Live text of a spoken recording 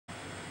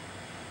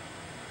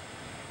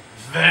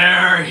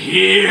They're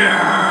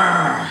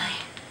here!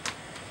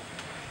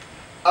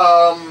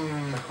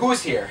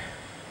 Who's here?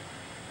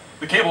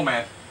 The cable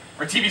man.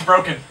 Our TV's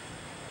broken.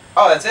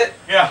 Oh, that's it?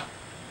 Yeah.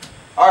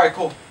 Alright,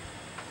 cool.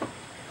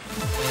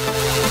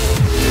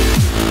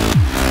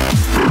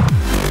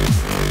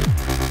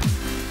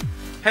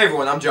 Hey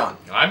everyone, I'm John.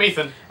 I'm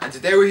Ethan. And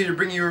today we're here to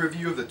bring you a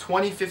review of the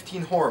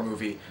 2015 horror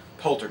movie,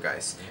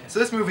 Poltergeist. Yeah. So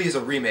this movie is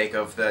a remake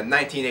of the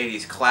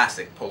 1980s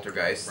classic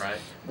Poltergeist. Right.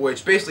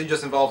 Which basically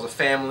just involves a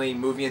family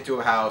moving into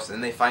a house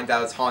and they find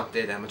out it's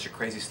haunted and a bunch of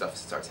crazy stuff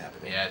starts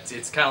happening. Yeah,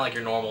 it's kind of like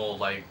your normal,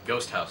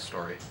 ghost house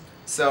story.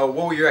 So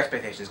what were your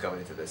expectations going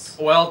into this?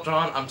 Well,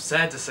 John, I'm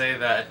sad to say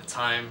that at the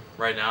time,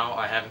 right now,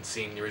 I haven't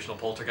seen the original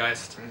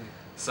Poltergeist.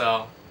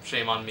 So,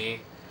 shame on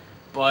me.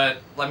 But,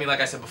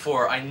 like I said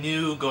before, I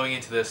knew going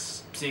into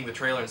this, seeing the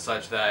trailer and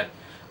such, that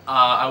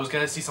I was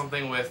going to see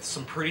something with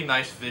some pretty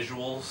nice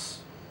visuals,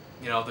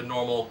 you know, the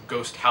normal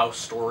ghost house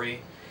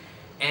story,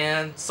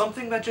 and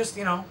something that just,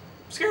 you know,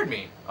 scared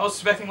me. I was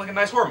expecting like a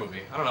nice horror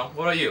movie. I don't know.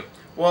 What about you?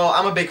 Well,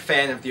 I'm a big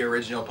fan of the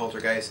original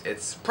Poltergeist.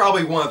 It's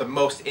probably one of the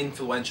most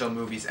influential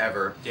movies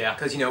ever. Yeah.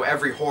 Because, you know,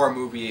 every horror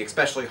movie,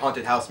 especially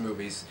haunted house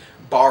movies,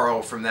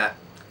 borrow from that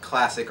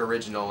classic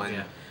original,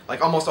 and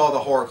like almost all the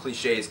horror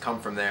cliches come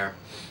from there.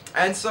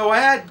 And so I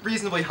had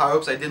reasonably high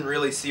hopes. I didn't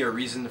really see a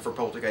reason for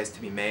Poltergeist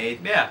to be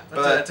made. Yeah,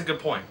 that's a good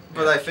point.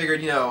 But I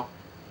figured, you know,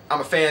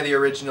 I'm a fan of the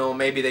original.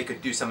 Maybe they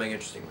could do something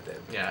interesting with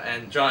it. Yeah,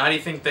 and John, how do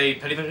you think they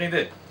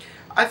did?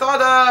 I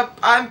thought,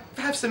 I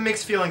have some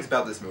mixed feelings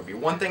about this movie.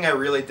 One thing I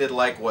really did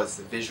like was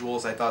the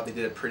visuals. I thought they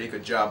did a pretty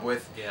good job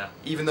with. Yeah.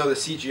 Even though the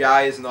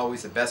CGI isn't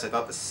always the best, I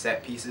thought the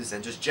set pieces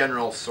and just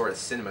general sort of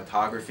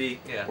cinematography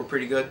were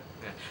pretty good.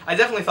 Yeah. I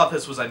definitely thought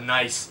this was a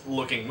nice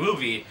looking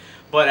movie,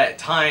 but at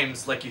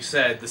times, like you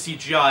said, the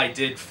CGI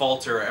did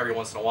falter every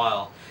once in a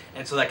while,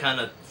 and so that kind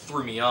of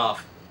threw me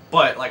off.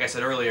 But, like I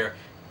said earlier,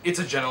 it's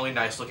a generally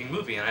nice looking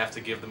movie, and I have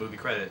to give the movie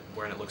credit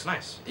where it looks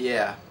nice.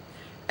 Yeah.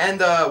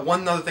 And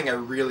one other thing I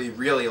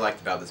really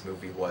liked about this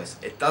movie was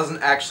it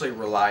doesn't actually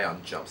rely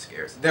on jump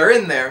scares. They're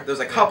in there, there's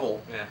a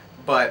couple,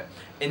 but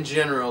in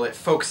general it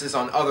focuses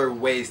on other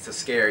ways to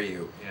scare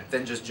you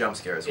than just jump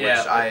scares, which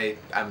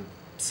I'm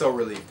so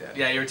relieved at.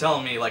 Yeah, you were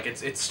telling me like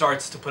it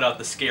starts to put out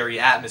the scary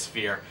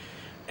atmosphere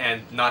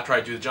and not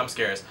try to do the jump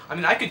scares. I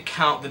mean, I could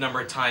count the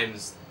number of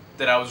times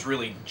that I was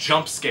really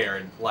jump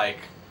scared, like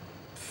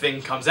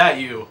thing comes at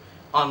you,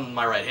 on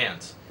my right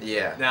hand.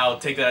 Yeah. Now,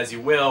 take that as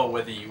you will,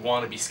 whether you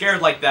want to be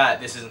scared like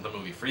that, this isn't the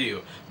movie for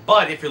you.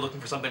 But if you're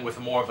looking for something with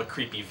more of a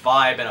creepy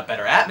vibe and a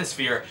better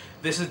atmosphere,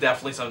 this is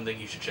definitely something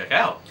you should check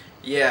out.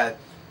 Yeah,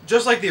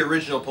 just like the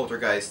original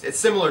Poltergeist, it's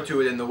similar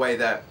to it in the way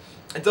that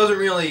it doesn't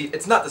really,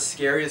 it's not the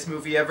scariest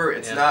movie ever,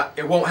 it's not,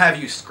 it won't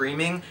have you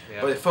screaming,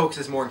 but it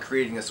focuses more on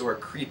creating a sort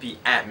of creepy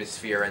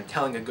atmosphere and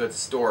telling a good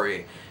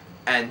story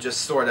and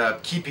just sort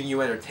of keeping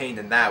you entertained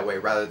in that way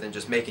rather than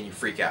just making you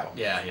freak out.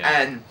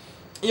 And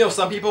you know,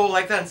 some people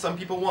like that and some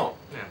people won't.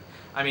 Yeah.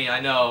 I mean, I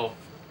know,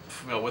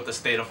 with the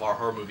state of our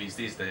horror movies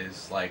these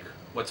days, like,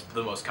 what's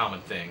the most common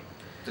thing?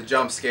 The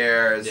jump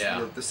scares.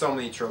 Yeah. There's so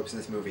many tropes in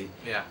this movie.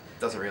 Yeah.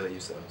 Doesn't really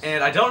use those.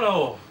 And I don't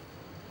know,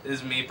 this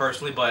is me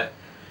personally, but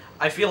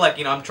I feel like,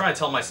 you know, I'm trying to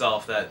tell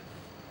myself that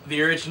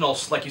the original,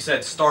 like you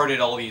said, started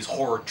all these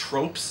horror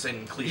tropes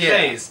and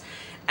cliches.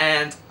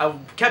 And I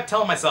kept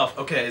telling myself,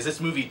 okay, is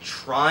this movie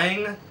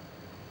trying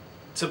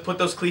to put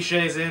those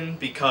cliches in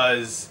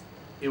because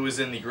it was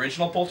in the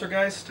original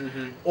Poltergeist,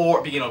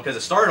 or, you know, because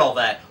it started all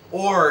that,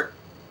 or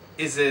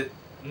is it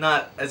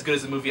not as good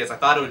as the movie as I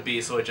thought it would be,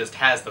 so it just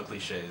has the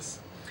cliches?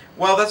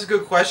 Well, that's a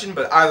good question,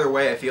 but either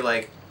way, I feel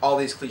like all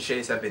these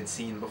cliches have been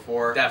seen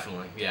before.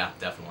 Definitely, yeah,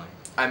 definitely.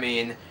 I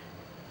mean,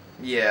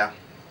 yeah.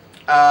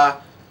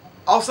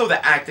 Also,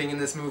 the acting in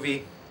this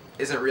movie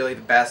isn't really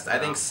the best. I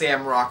think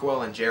Sam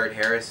Rockwell and Jared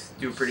Harris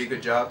do a pretty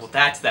good job. Well,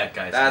 that's that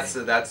guy's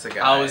name. That's the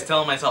guy. I was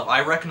telling myself,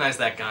 I recognize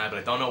that guy, but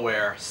I don't know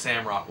where.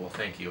 Sam Rockwell,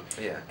 thank you.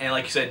 Yeah. And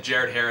like you said,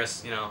 Jared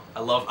Harris, you know,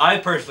 I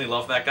personally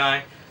love that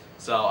guy,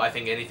 so I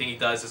think anything he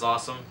does is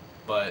awesome,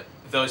 but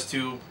those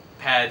two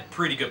had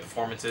pretty good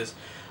performances.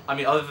 I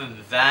mean, other than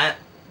that,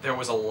 there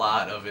was a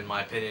lot of, in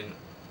my opinion,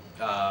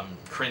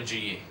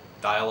 cringy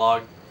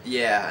dialogue.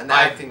 Yeah, and the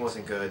acting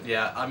wasn't good.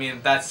 Yeah, I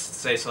mean, that's,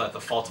 say so, at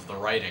the fault of the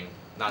writing,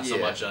 not so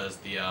much as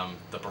the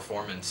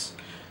performance.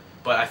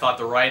 But I thought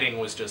the writing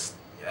was just,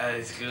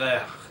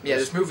 yeah,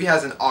 this movie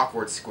has an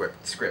awkward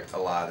script a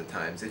lot of the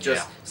times. It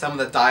just, some of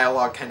the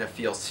dialogue kind of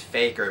feels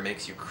fake or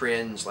makes you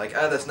cringe, like,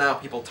 oh, that's not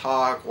how people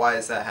talk, why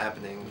is that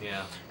happening?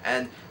 Yeah.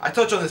 And I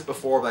touched on this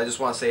before, but I just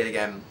want to say it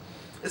again.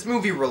 This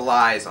movie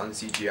relies on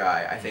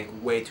CGI, I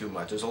think, way too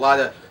much. There's a lot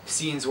of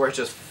scenes where it's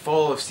just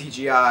full of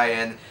CGI,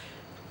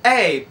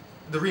 and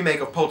the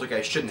remake of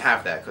Poltergeist shouldn't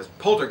have that, because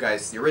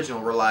Poltergeist, the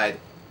original, relied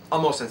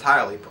almost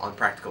entirely on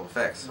practical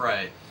effects.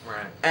 Right.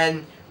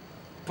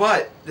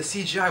 But the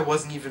CGI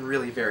wasn't even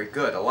really very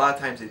good. A lot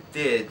of times it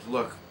did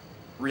look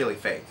really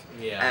fake.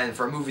 Yeah. And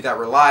for a movie that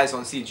relies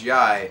on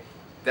CGI,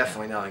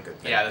 definitely not a good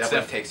thing. Yeah,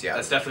 definitely takes you out.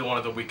 That's definitely one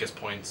of the weakest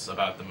points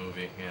about the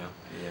movie. Yeah.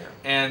 Yeah.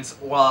 And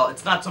while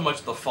it's not so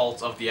much the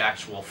fault of the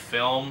actual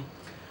film,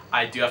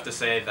 I do have to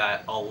say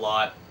that a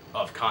lot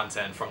of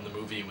content from the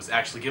movie was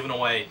actually given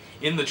away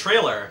in the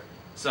trailer.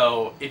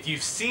 So if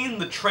you've seen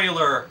the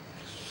trailer,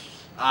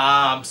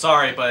 I'm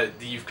sorry,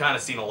 but you've kind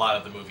of seen a lot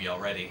of the movie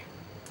already.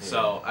 Yeah.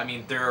 So I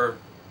mean,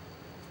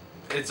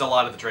 it's a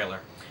lot of the trailer.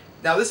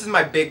 Now this is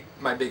my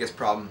biggest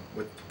problem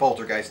with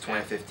Poltergeist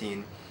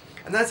 2015,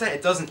 and that's that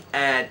it doesn't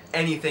add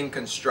anything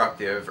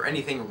constructive or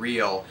anything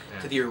real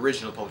to the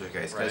original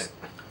Poltergeist. Because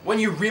when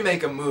you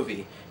remake a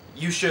movie,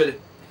 the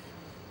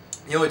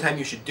only time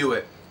you should do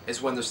it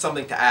is when there's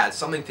something to add,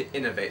 something to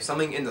innovate,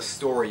 something in the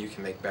story you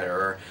can make better,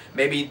 or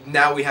maybe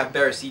now we have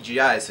better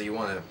CGI, so you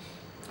want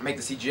to make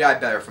the CGI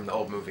better from the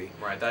old movie.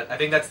 Right. I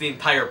think that's the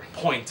entire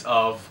point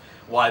of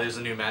why there's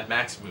a new Mad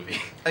Max movie.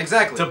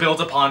 Exactly. To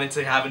build upon it,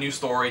 to have a new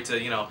story,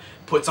 to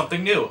put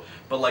something new.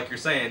 But like you're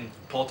saying,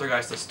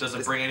 Poltergeist just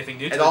doesn't bring anything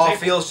new to the table. It all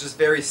feels just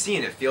very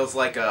seen. It feels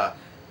like a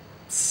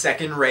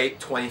second-rate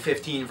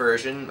 2015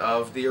 version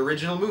of the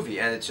original movie,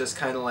 and it's just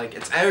kind of like,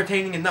 it's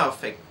entertaining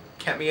enough. It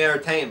kept me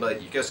entertained,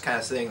 but you're just kind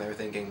of sitting there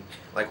thinking,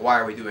 like, why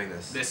are we doing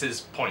this? This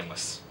is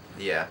pointless.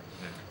 Yeah.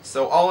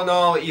 So all in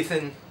all,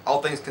 Ethan,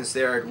 all things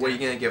considered, what are you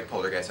going to give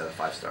Poltergeist out of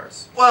 5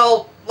 stars?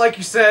 Well, like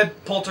you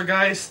said,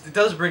 Poltergeist, it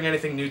doesn't bring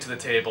anything new to the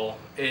table.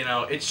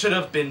 It should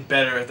have been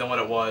better than what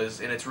it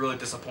was, and it's really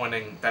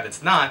disappointing that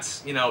it's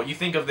not. You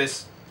think of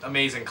this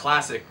amazing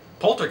classic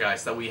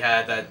Poltergeist that we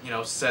had that,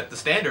 set the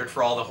standard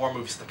for all the horror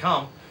movies to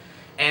come,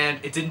 and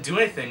it didn't do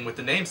anything with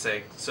the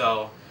namesake,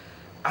 so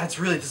it's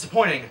really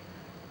disappointing.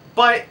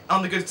 But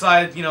on the good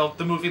side,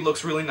 the movie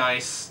looks really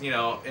nice.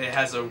 It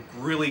has a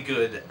really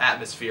good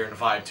atmosphere and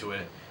vibe to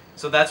it.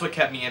 So that's what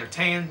kept me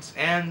entertained,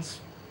 and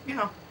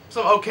some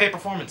okay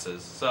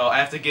performances. So I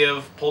have to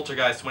give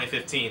Poltergeist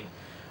 2015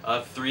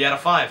 a 3 out of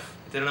 5.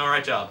 It did an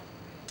alright job.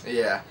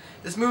 Yeah,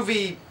 this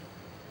movie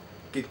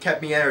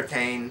kept me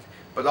entertained,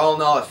 but all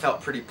in all, it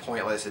felt pretty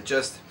pointless. It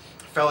just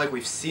felt like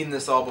we've seen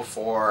this all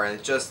before, and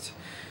it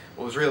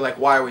was really like,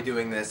 why are we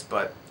doing this?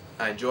 But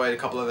I enjoyed a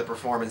couple of the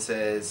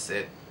performances.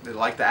 I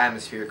liked the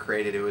atmosphere it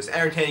created. It was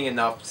entertaining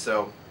enough,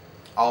 so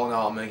all in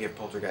all, I'm going to give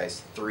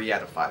Poltergeist 3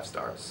 out of 5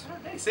 stars.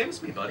 Hey, same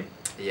as me, buddy.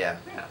 Yeah.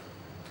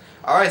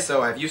 Alright,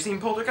 so have you seen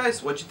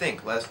Poltergeist? What'd you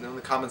think? Let us know in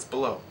the comments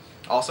below.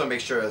 Also,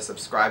 make sure to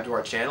subscribe to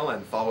our channel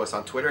and follow us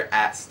on Twitter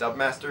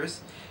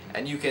 @StubMasters.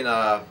 And you can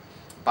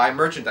buy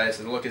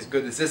merchandise and look as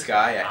good as this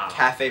guy at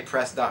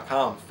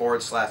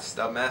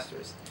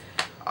cafepress.com/StubMasters.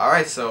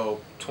 Alright,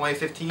 so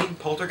 2015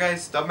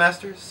 Poltergeist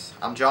Stubmasters.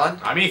 I'm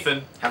John. I'm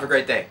Ethan. Have a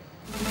great day.